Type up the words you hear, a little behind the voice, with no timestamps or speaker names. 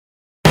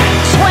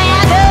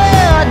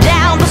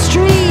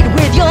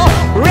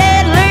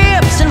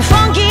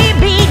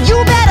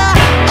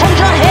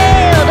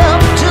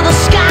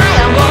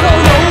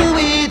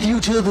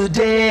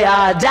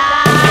or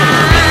die.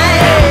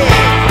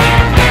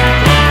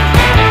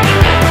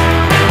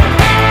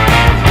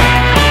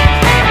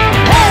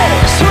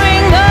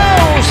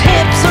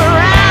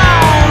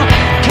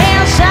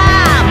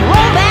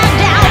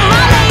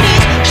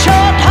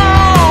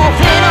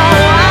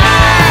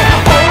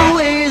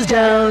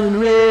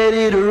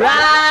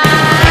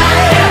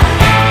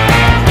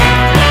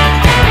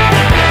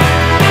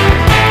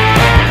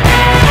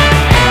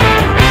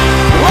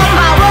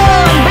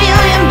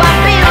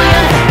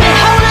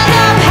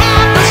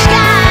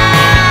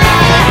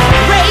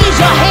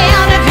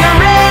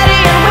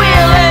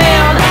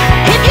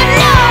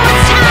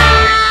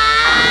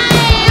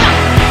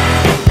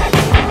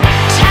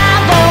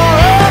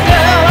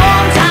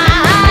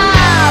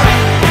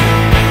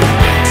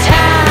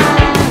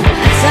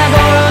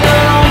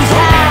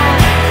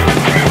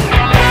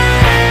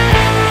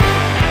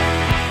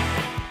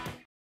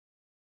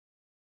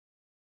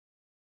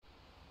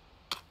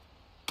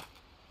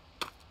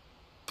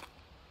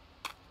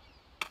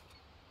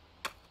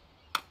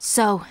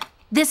 So,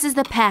 this is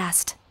the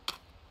past.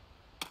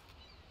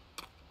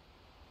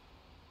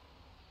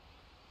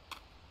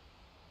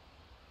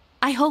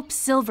 I hope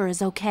Silver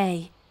is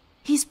okay.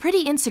 He's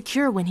pretty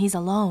insecure when he's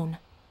alone.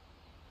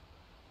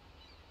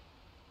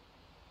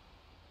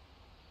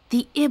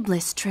 The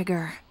Iblis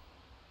trigger.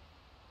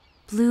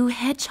 Blue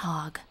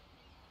hedgehog.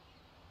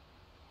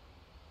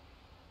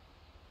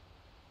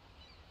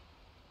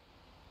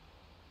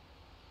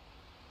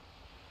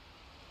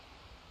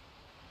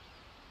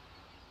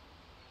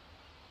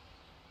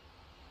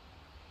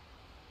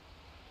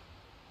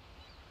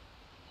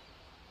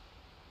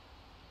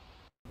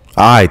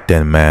 Alright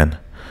then, man.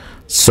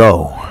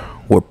 So,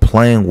 we're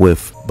playing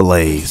with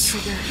Blaze.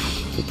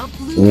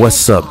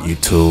 What's up,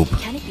 YouTube?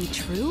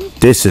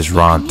 This is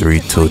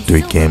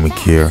Ron323 Gaming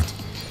here,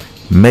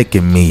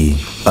 making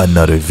me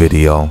another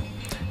video.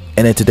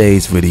 And in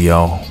today's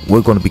video,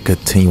 we're going to be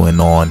continuing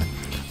on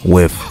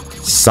with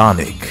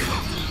Sonic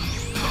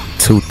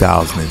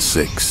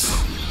 2006.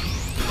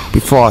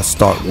 Before I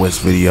start this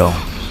video,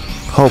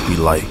 hope you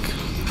like,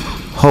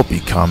 hope you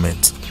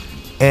comment,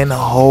 and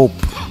hope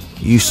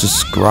you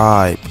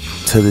subscribe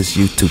to this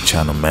YouTube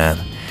channel, man.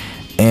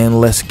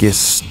 And let's get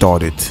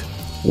started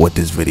with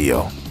this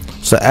video.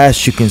 So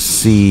as you can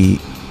see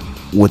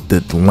with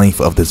the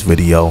length of this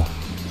video,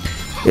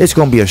 it's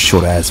gonna be a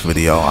short ass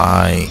video.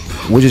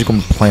 We're just gonna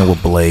be playing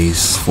with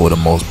Blaze for the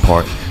most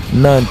part,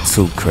 nothing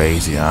too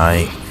crazy.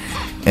 Alright,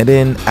 and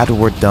then after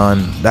we're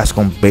done, that's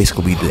gonna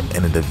basically be the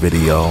end of the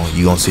video.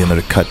 You're gonna see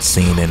another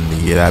cutscene, and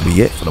yeah, that'll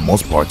be it for the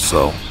most part.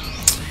 So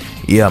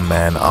yeah,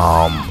 man.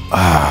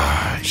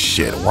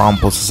 Shit, what I'm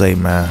supposed to say,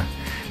 man?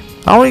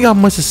 I don't got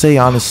much to say,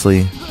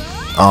 honestly.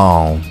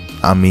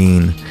 I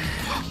mean,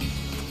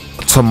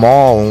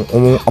 tomorrow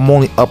I'm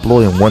only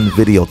uploading one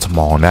video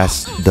tomorrow, and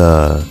that's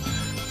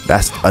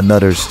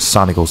another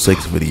Sonic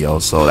 06 video,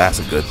 so that's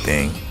a good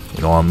thing.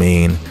 You know what I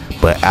mean?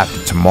 But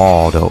after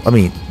tomorrow, though,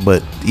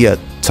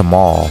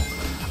 tomorrow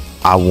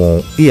I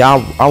won't. Yeah,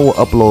 I will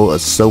upload a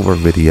Silver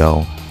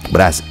video, but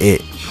that's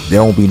it.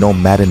 There won't be no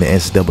Madden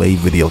and NCAA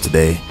video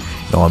today.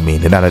 You know what I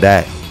mean? And out of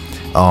that,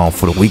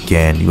 for the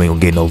weekend, you ain't gonna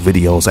get no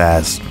videos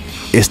as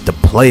it's the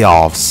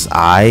playoffs.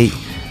 Alright,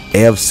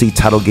 AFC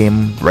title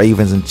game,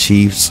 Ravens and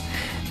Chiefs,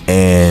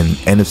 and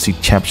NFC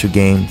Championship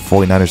game,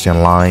 49ers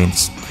and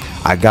Lions.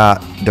 I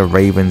got the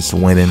Ravens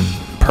winning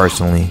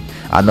personally.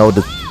 I know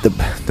the Bills.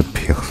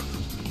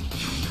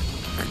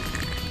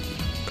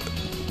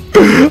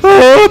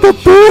 Oh, the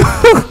Bills.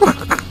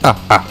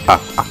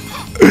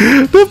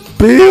 The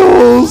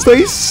Bills,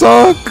 they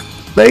suck.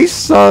 They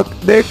suck.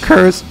 They're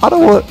cursed. I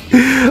don't want.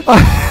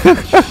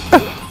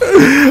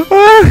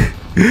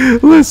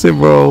 Listen,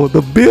 bro.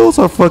 The Bills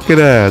are fucking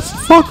ass.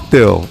 Fuck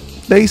them.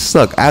 They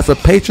suck. As a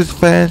Patriots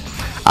fan,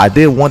 I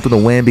did want them to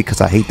win because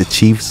I hate the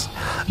Chiefs.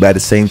 But at the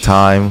same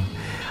time,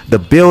 the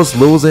Bills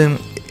losing,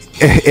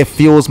 it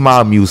fuels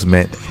my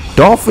amusement.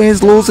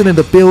 Dolphins losing and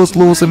the Bills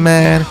losing,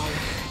 man.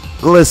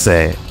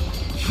 Listen.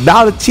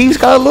 Now the Chiefs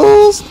gotta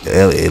lose.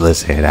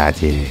 Listen,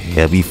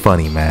 it'll be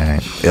funny,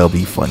 man. It'll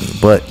be funny,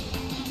 but.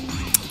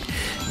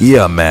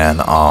 Yeah, man,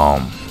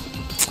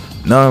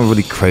 nothing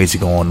really crazy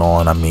going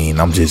on. I mean,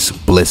 I'm just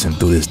blissing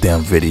through this damn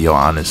video,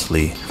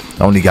 honestly.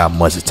 I only got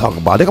much to talk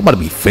about. I think I'm about to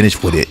be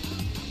finished with it.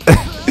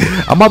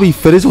 I'm about to be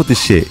finished with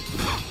this shit.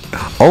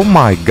 Oh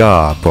my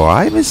god, bro.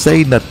 I haven't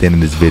said nothing in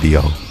this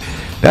video.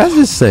 That's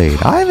insane.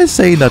 I haven't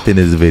said nothing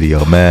in this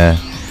video, man.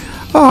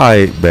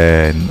 Alright,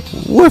 man.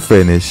 We're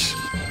finished.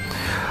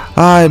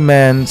 Alright,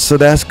 man. So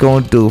that's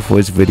going to do it for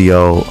this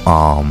video.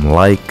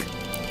 Like,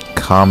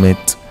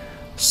 comment,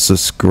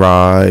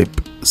 subscribe.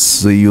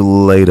 See you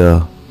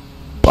later.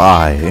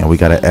 Bye. And we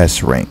got an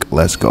S rank.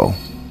 Let's go.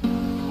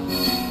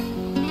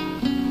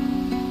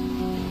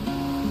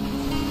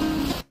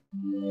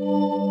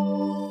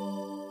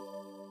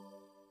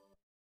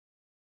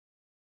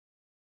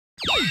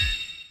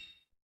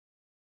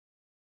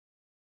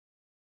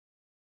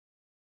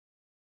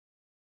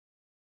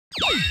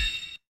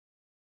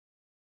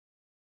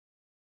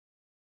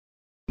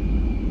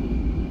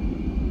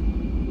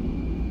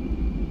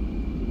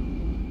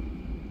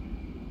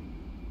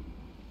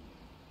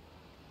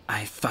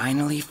 I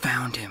finally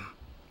found him.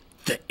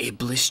 The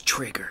Iblis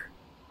Trigger.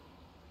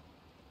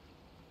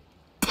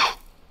 Now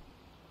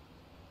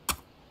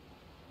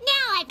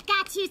I've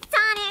got you,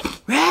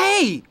 Sonic!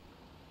 Hey!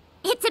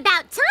 It's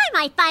about time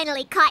I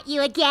finally caught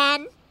you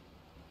again.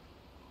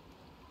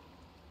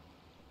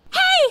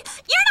 Hey!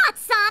 You're not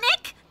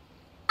Sonic!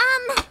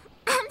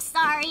 I'm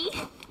sorry.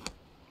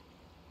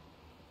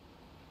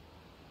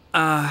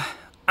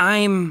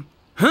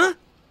 Huh?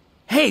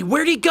 Hey,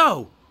 where'd he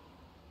go?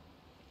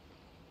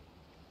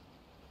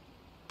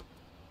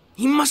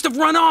 He must have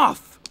run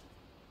off!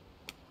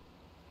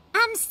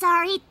 I'm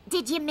sorry.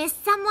 Did you miss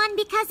someone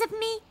because of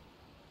me?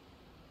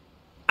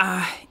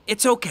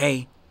 It's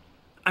okay.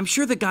 I'm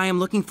sure the guy I'm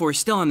looking for is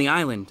still on the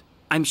island.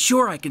 I'm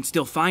sure I can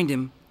still find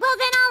him. Well,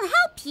 then I'll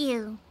help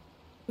you.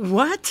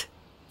 What?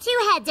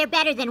 2 heads are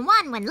better than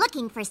 1 when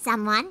looking for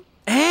someone.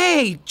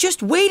 Hey,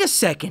 just wait a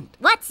second.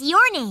 What's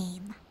your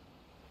name?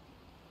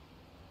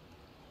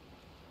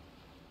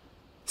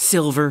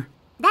 Silver.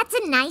 That's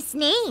a nice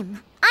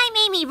name. I'm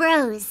Amy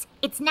Rose.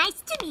 It's nice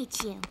to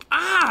meet you.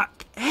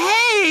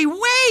 Hey,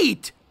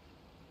 wait!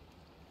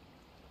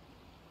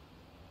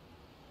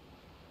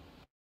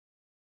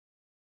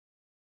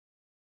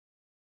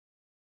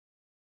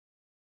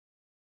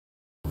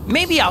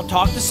 Maybe I'll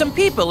talk to some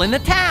people in the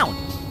town.